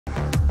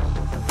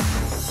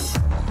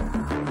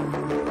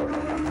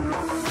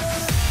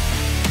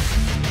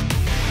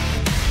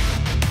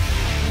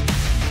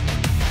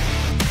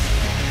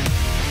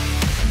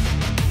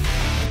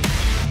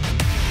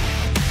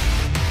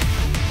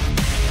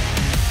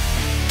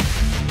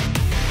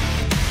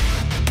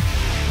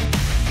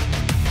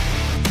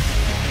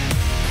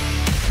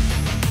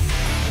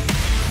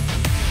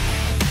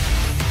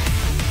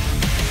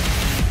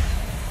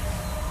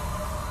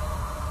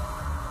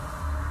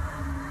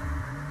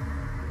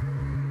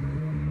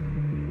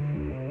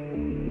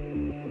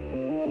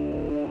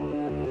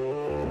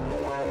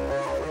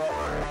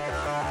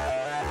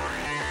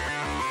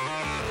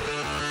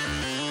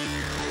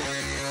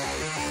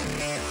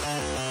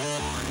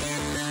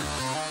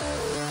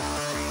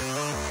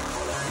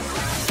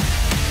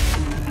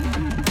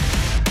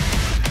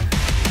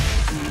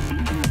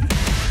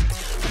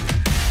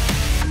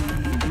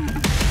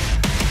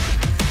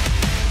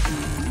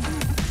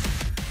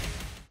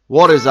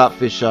What is up,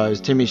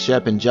 fishos? Timmy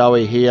Shep and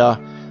Joey here.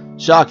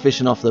 Shark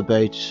fishing off the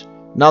beach.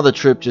 Another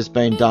trip just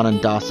been done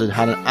and dusted.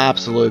 Had an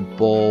absolute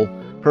ball.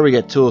 Probably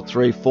get 2 or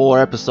 3, 4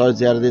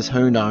 episodes out of this,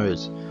 who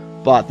knows.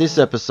 But this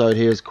episode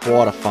here is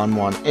quite a fun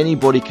one.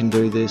 Anybody can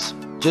do this.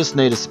 Just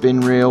need a spin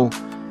reel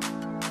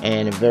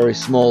and a very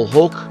small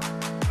hook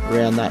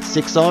around that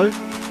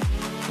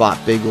 6-0,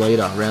 but big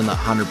leader around that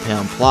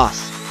 100-pound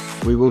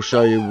plus. We will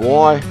show you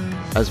why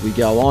as we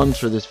go on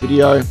through this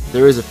video.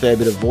 There is a fair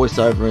bit of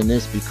voiceover in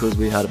this because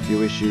we had a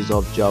few issues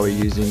of Joey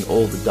using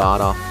all the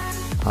data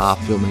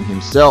filming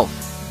himself.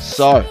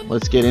 So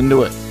let's get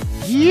into it.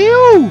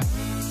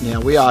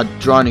 Now we are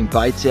droning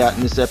baits out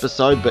in this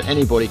episode, but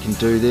anybody can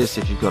do this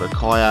if you've got a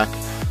kayak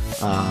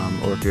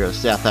or if you're a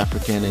South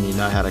African and you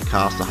know how to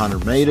cast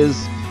 100 meters.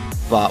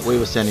 But we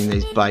were sending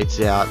these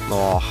baits out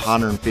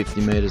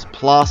 150 meters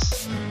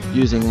plus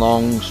using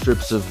long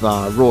strips of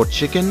raw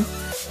chicken,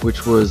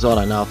 which was, I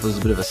don't know if it was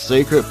a bit of a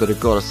secret, but it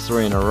got us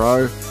 3 in a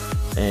row.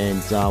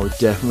 And we're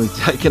definitely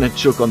taking a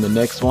chook on the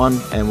next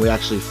one, and we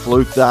actually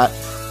fluked that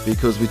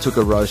because we took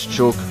a roast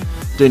chook,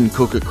 didn't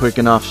cook it quick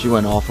enough, she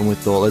went off, and we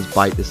thought let's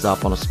bait this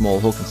up on a small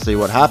hook and see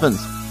what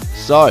happens.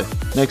 So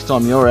next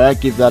time you're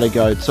out, give that a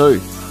go too.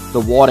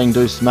 The whiting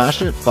do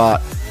smash it,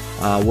 but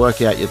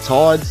work out your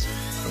tides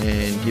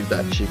and give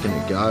that chicken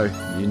a go.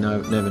 You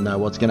never know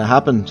what's going to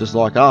happen, just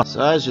like us.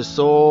 So as you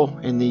saw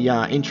in the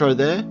intro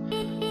there,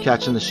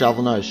 catching the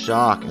shovel nose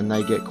shark, and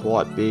they get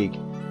quite big.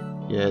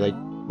 Yeah,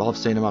 I've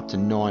seen them up to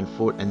 9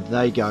 foot, and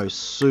they go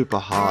super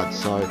hard.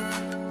 So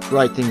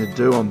great thing to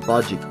do on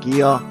budget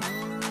gear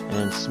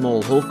and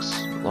small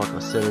hooks, like I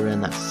said,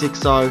 around that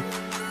 6-0.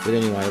 But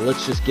anyway,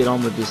 let's just get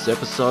on with this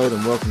episode,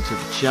 and welcome to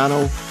the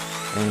channel.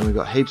 And we've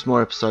got heaps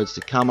more episodes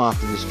to come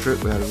after this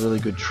trip. We had a really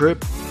good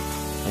trip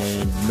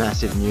and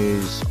massive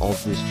news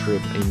of this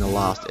trip in the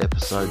last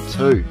episode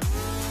too,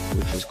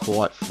 which was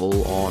quite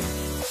full on.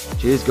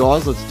 Cheers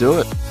guys, let's do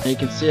it. And you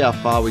can see how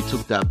far we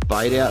took that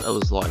bait out. It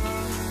was like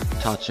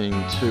touching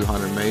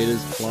 200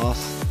 meters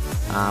plus.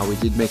 We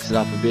did mix it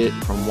up a bit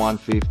from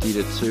 150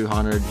 to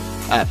 200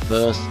 at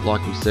first.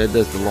 Like we said,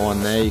 there's the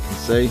line there, you can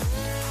see.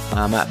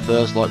 At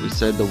first, like we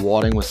said, the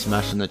whiting was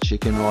smashing the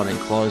chicken right in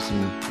close,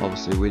 and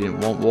obviously we didn't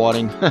want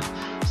whiting,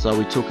 so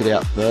we took it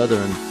out further,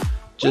 and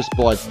just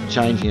by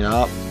changing it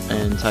up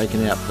and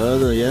taking it out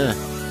further, yeah,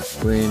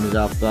 we ended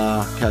up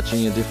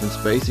catching a different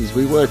species.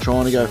 We were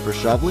trying to go for a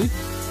shovelly,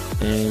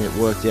 and it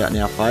worked out in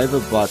our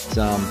favour, but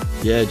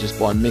yeah, just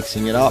by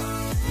mixing it up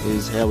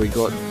is how we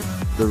got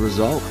the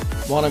result.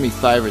 One of my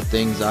favourite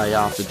things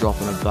after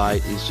dropping a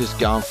bait is just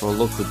going for a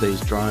look with these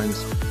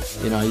drones.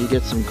 You know, you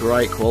get some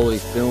great quality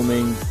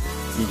filming,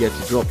 you get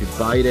to drop your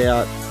bait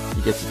out,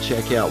 you get to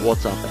check out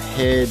what's up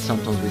ahead.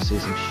 Sometimes we see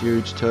some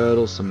huge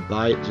turtles, some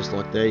bait, just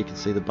like there, you can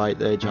see the bait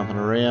there jumping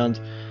around.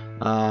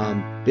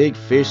 Big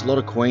fish, a lot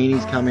of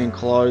queenies come in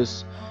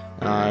close.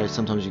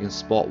 Sometimes you can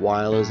spot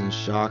whalers and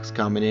sharks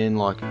coming in,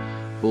 like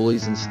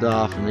bullies and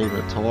stuff, and even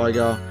a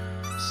tiger.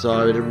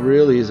 So it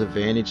really is an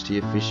advantage to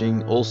your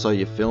fishing, also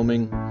your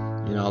filming.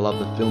 You know, I love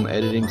the film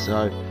editing,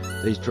 so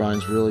these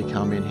drones really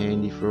come in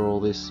handy for all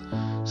this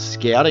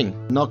scouting.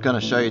 I'm not going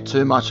to show you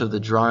too much of the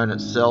drone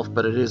itself,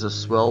 but it is a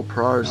Swell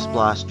Pro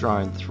Splash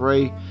Drone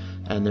 3,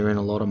 and they're in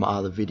a lot of my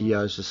other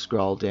videos. Just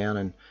scroll down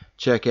and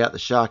check out the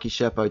Sharky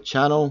Shepo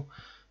channel.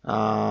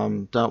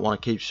 Don't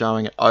want to keep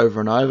showing it over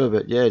and over,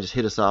 but yeah, just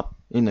hit us up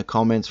in the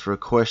comments for a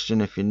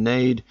question if you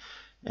need,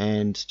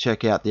 and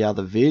check out the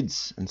other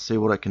vids and see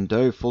what it can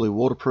do. Fully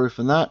waterproof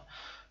and that.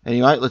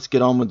 Anyway, let's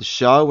get on with the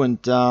show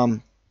and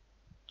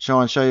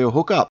try and show you a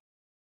hookup.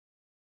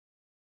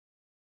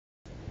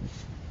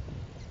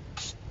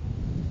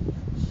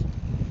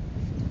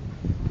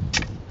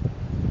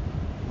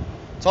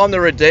 Time to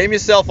redeem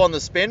yourself on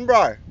the spin,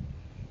 bro.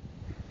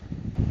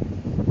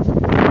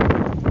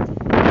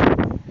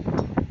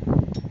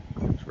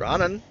 It's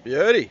running,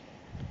 beauty.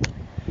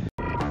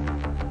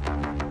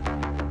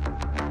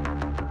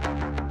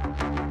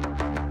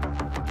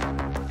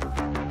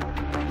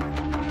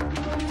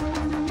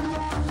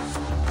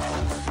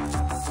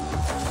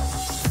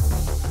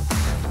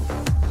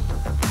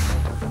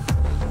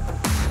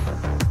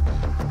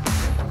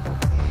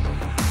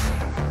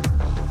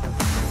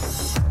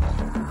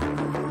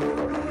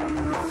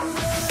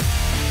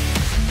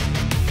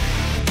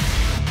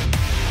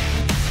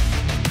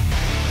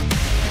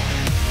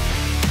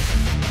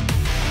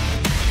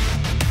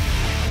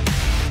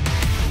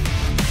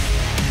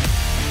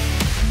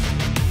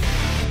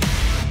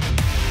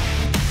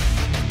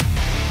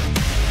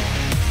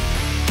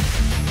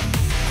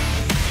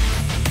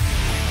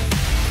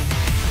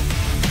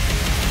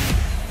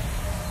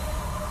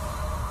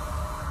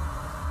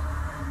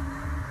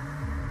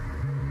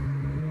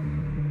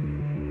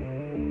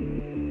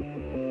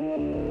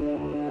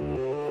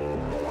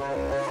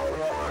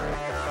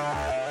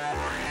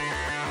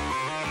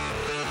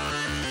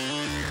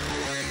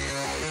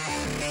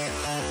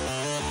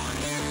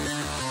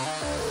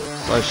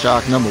 So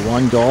shark number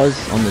 1, guys,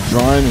 on the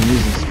drone and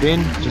using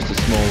spin, just a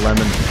small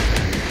lemon.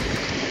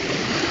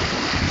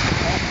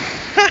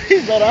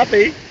 He's not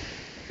happy.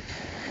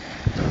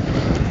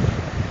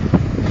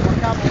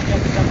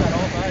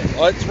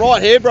 Oh, it's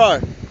right here, bro.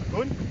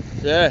 Good?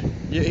 Yeah,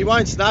 he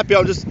won't snap you.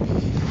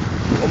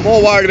 I'm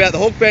more worried about the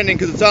hook bending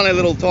because it's only a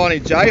little tiny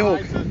J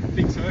hook. It's a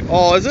big circle.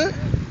 Oh, is it?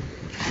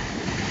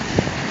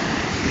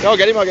 Yeah, I'll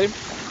get him.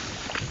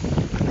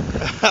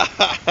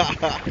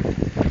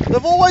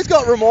 They've always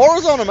got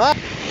remoras on them, eh?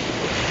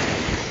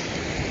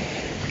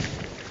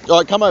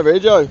 Alright, come over here,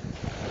 Joe.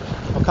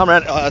 I'll come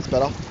around. Oh, that's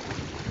better.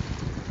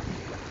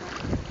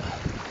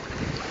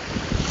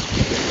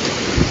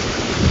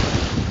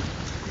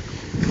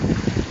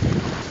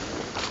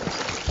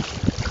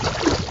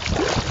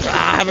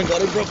 I haven't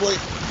got him properly.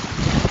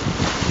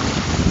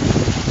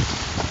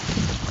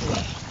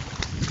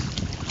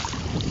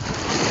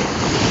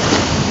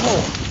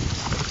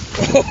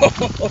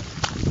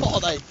 Oh,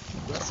 they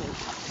wrestle.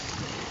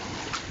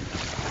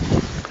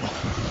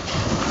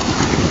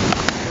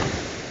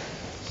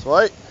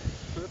 Sweet.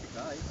 Perfect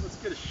day. Let's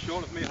get a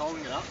shot of me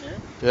holding it up now.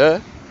 Yeah.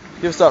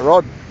 Give us that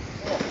rod. Is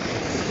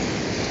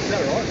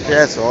that right?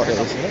 Yeah, that's right.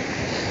 Yeah, isn't it?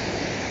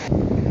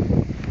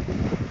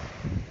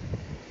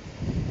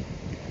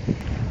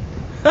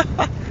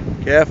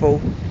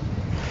 Careful.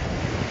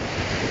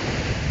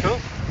 Cool.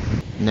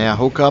 Now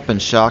hook up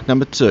and shark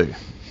number 2.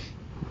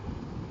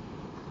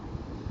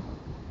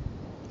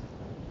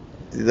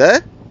 Is he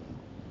there?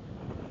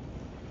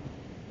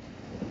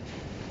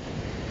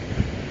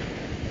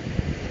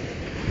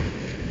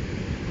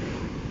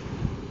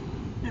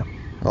 Yep.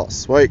 Oh,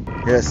 sweet.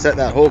 Yeah, set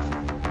that hook.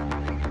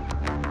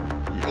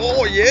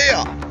 Oh,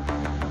 yeah.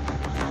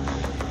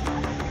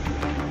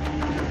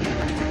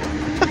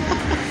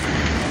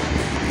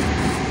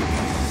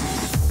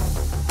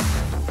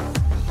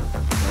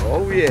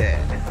 Oh, yeah.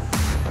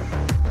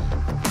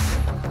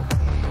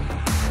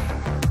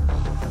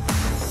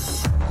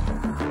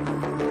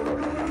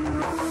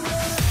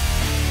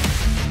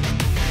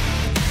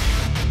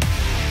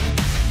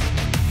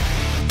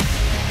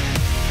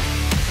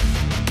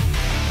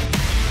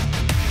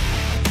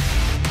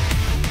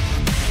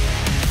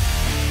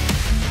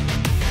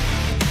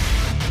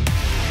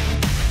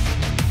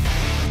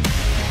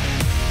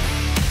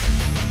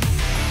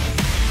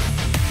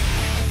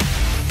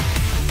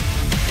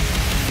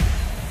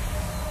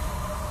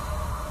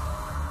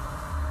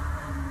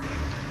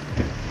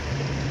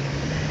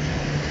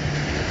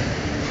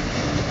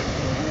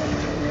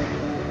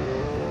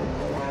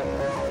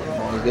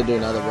 He's gonna do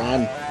another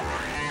run.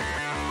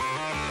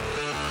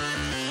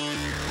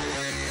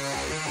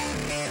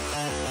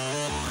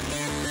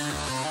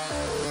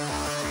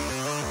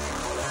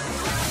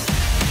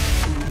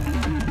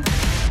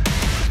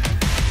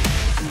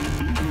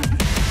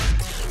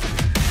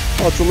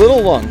 Oh, it's a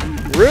little one,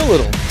 real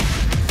little.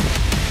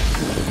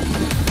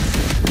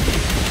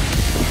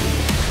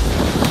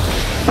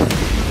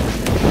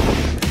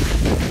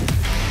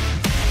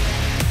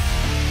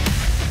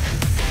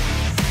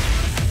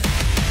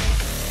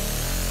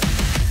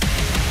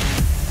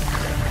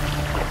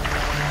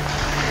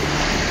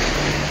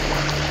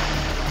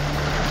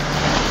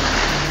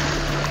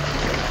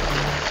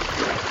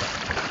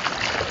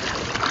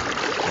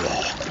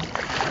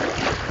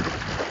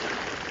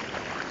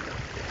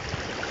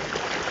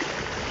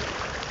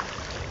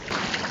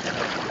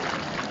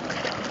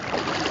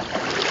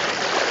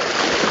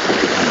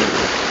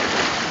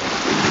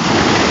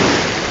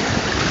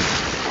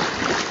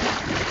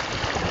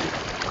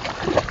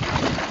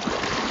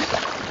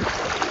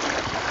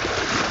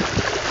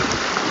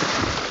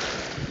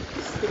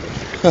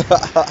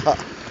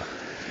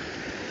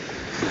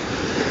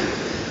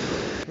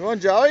 Come on,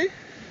 Joey.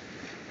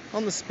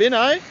 On the spin,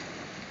 eh?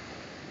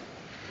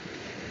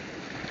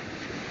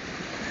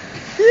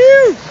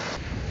 Phew!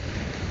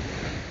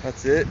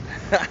 That's it.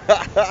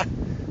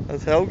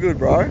 That's hell good,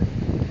 bro.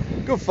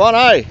 Good fun,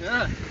 eh?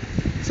 Yeah.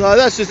 So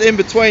that's just in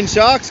between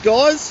sharks,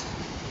 guys.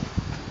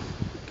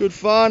 Good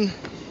fun.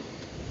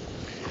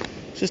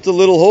 Just a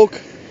little hook.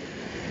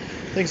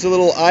 I think it's a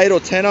little 8 or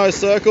 10-0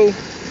 circle.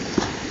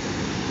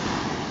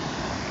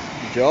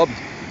 Good job.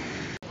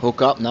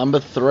 Hook up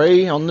number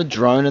 3 on the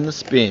drone and the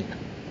spin.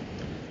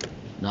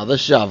 Another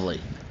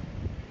shovelly.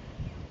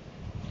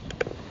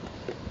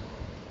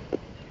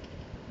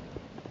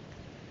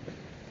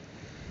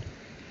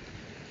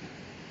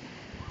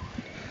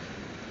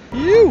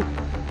 You.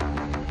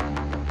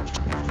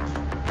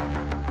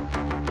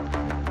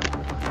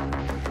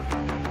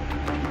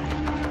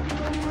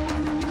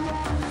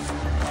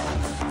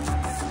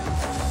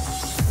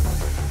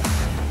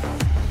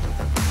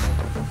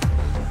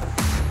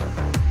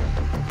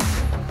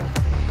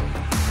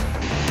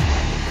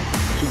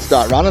 Should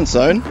start running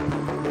soon.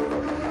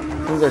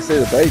 As soon as I see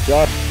the beach,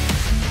 right?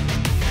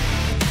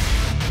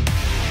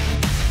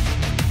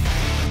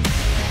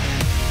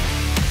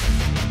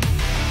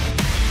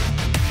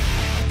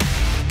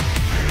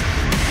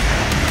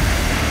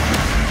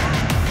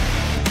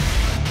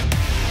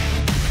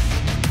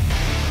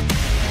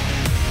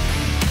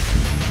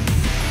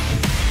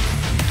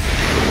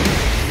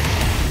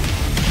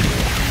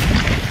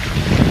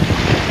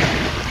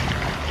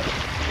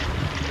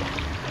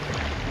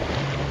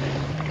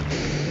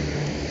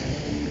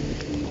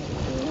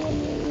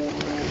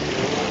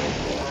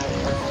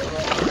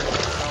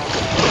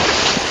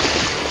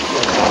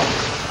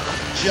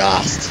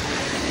 just.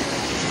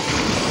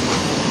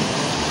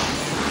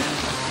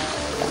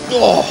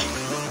 Oh.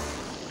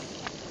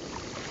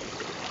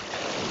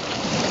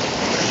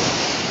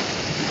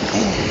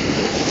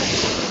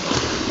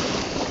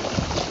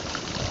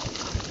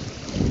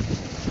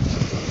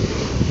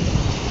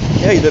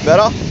 Yeah, you a bit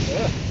better?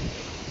 Yeah.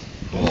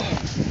 Oh.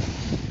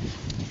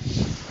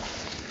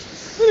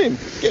 Look at him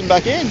getting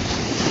back in.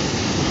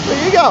 Where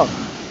are you going?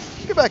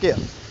 Get back here.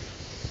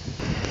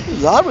 This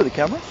is hard with the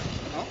camera.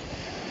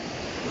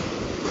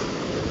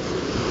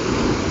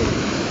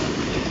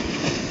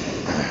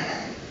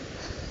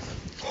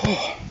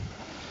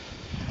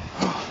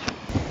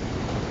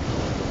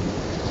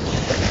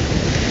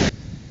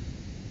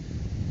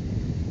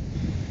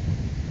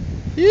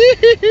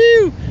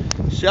 Yoo-hoo-hoo!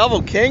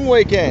 Shovel King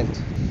weekend.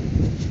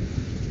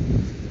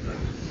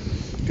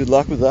 Good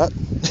luck with that.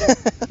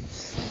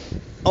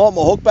 I want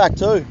my hook back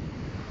too.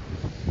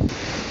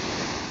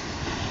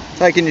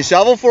 Taking your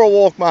shovel for a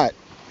walk, mate.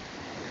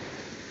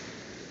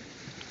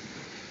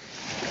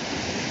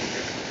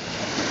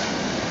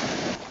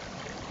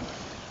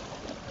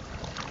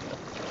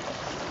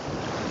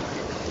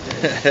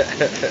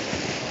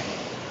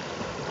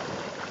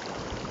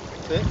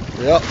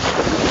 Yep.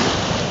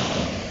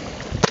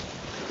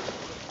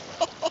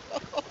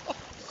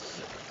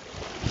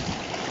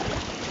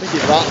 I think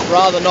you'd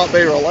rather not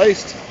be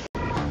released.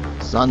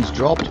 Sun's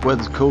dropped,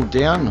 weather's cooled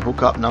down,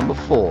 hook up number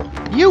 4.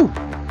 You!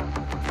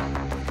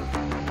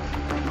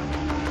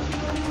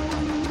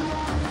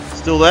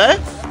 Still there?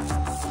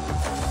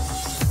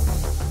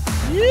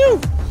 You!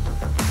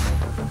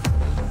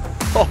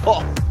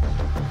 Oh.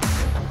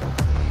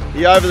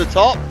 You over the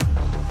top?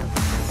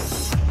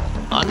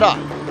 Under.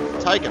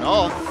 Taken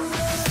off.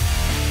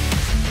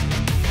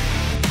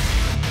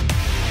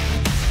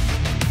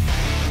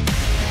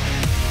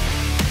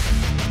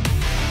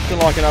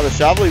 Looking like another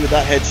shovelly with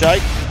that head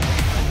shake.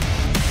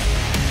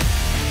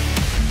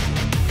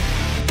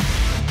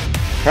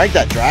 Crank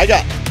that drag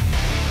up.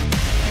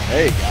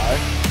 There you go.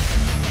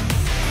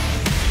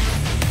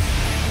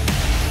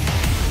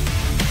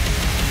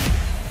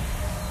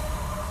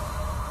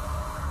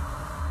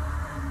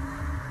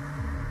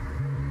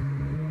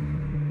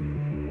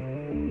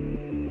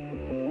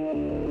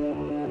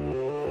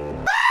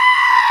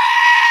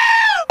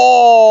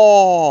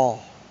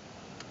 Oh!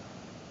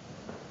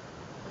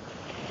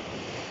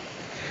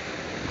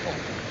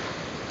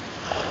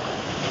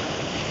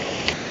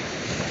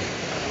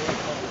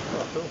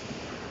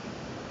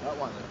 That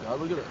one, let's go.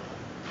 Look at it.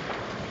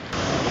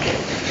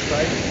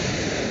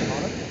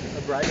 A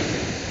break.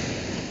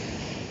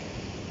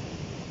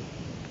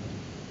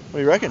 What do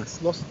you reckon?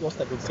 Lost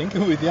that good sinker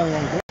with the only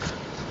one.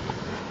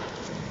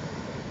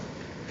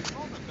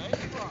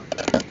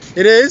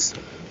 It is.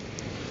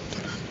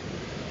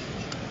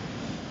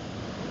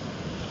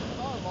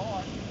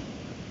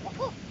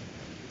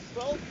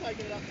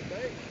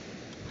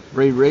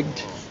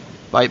 Re-rigged,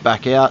 bait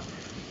back out,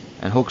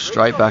 and hook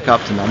straight back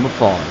up to number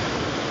 5.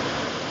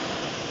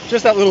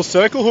 Just that little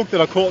circle hook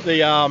that I caught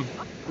the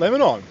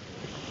lemon on.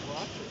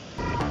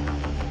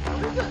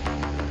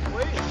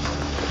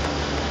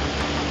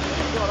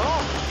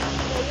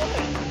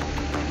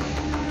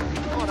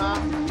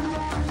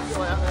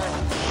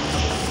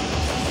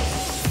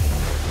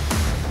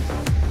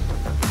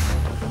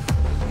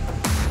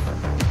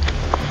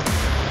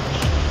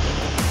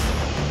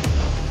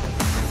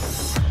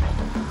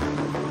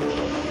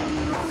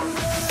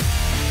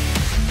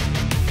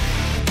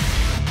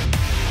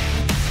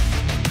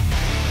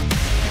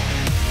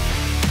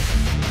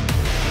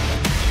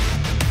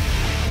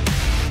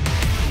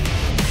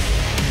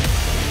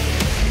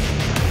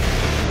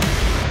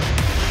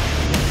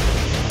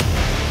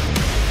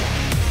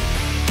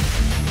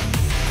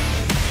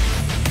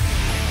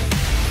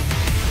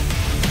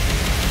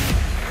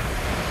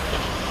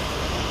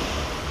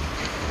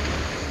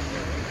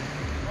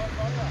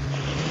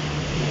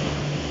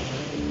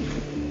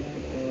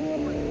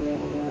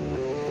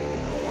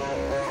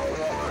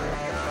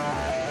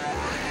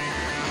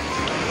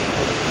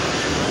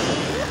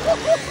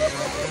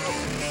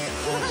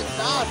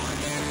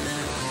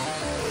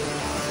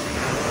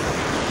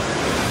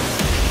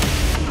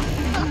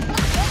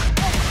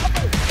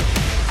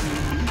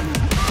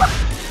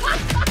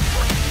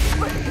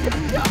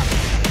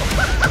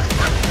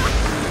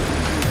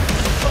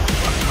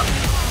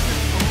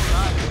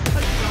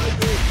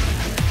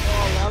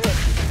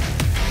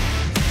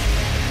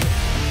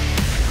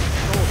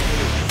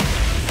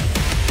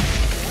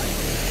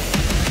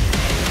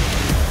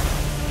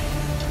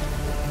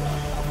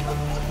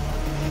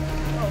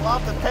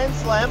 Love the pen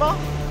slammer.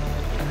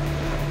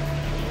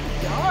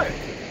 Go,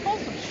 pull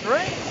some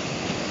string.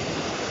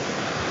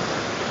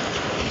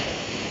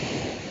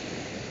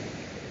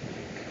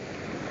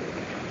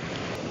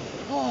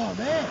 Oh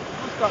man,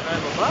 I'm starting to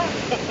over my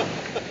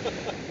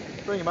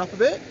back. Bring him up a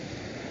bit.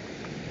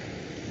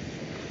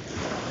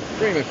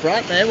 Bring him in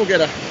front, man. We'll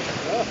get a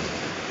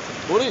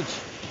footage.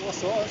 Nice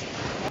size.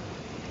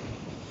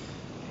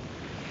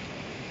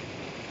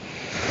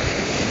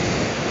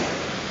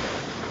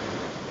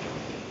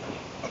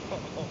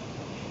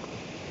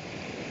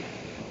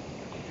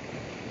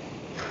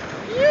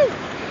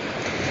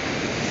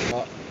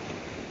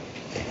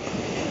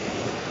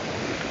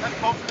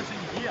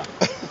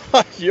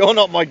 You're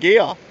not my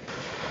gear.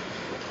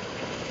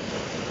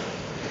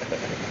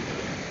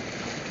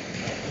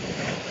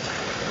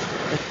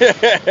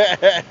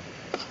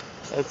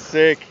 That's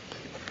sick.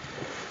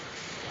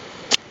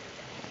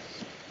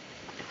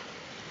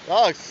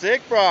 That looks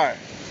sick, bro.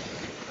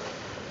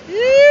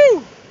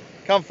 Ew.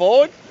 Come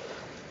forward.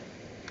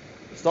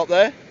 Stop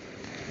there.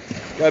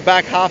 Go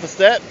back half a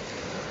step.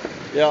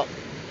 Yep.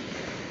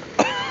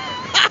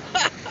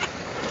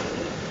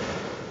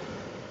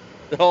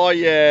 Oh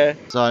yeah.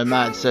 So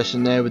mad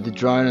session there with the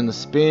drone and the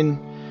spin,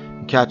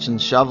 catching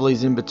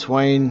shovelies in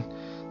between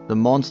the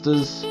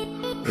monsters.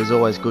 Is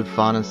always good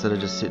fun instead of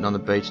just sitting on the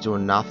beach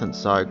doing nothing.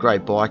 So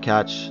great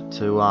bycatch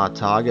to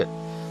target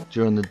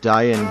during the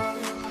day and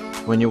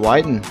when you're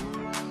waiting.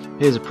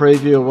 Here's a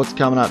preview of what's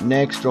coming up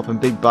next, dropping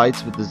big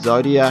baits with the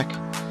Zodiac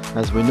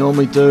as we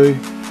normally do,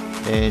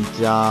 and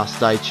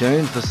stay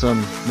tuned for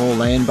some more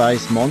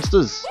land-based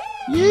monsters.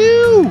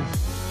 You.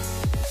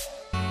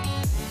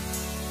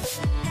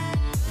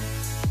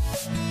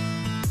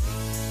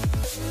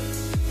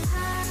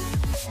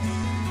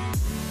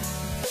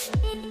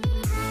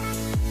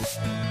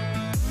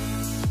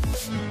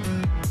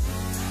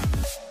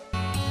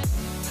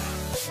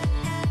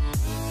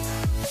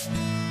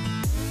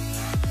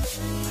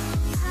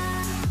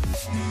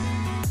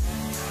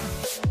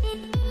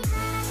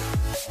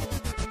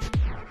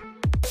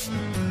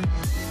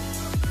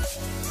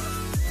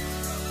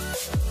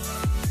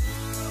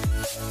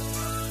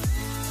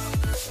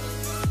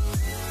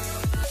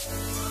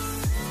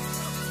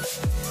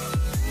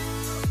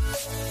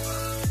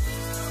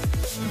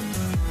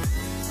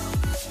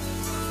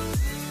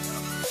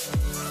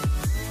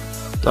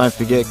 Don't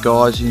forget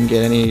guys, you can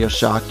get any of your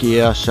shark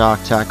gear,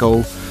 shark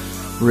tackle,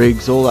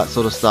 rigs, all that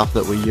sort of stuff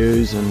that we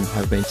use and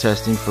have been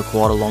testing for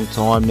quite a long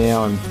time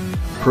now and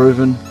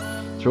proven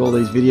through all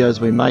these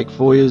videos we make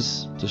for you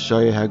to show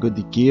you how good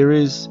the gear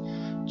is.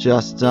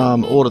 Just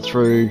order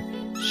through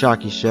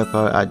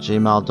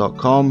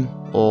sharkyshepo@gmail.com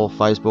or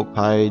Facebook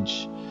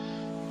page,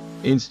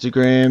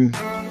 Instagram,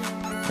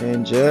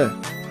 and yeah,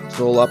 it's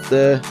all up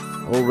there,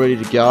 all ready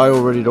to go,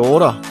 all ready to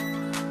order.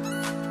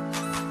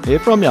 Hear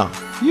from ya.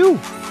 You.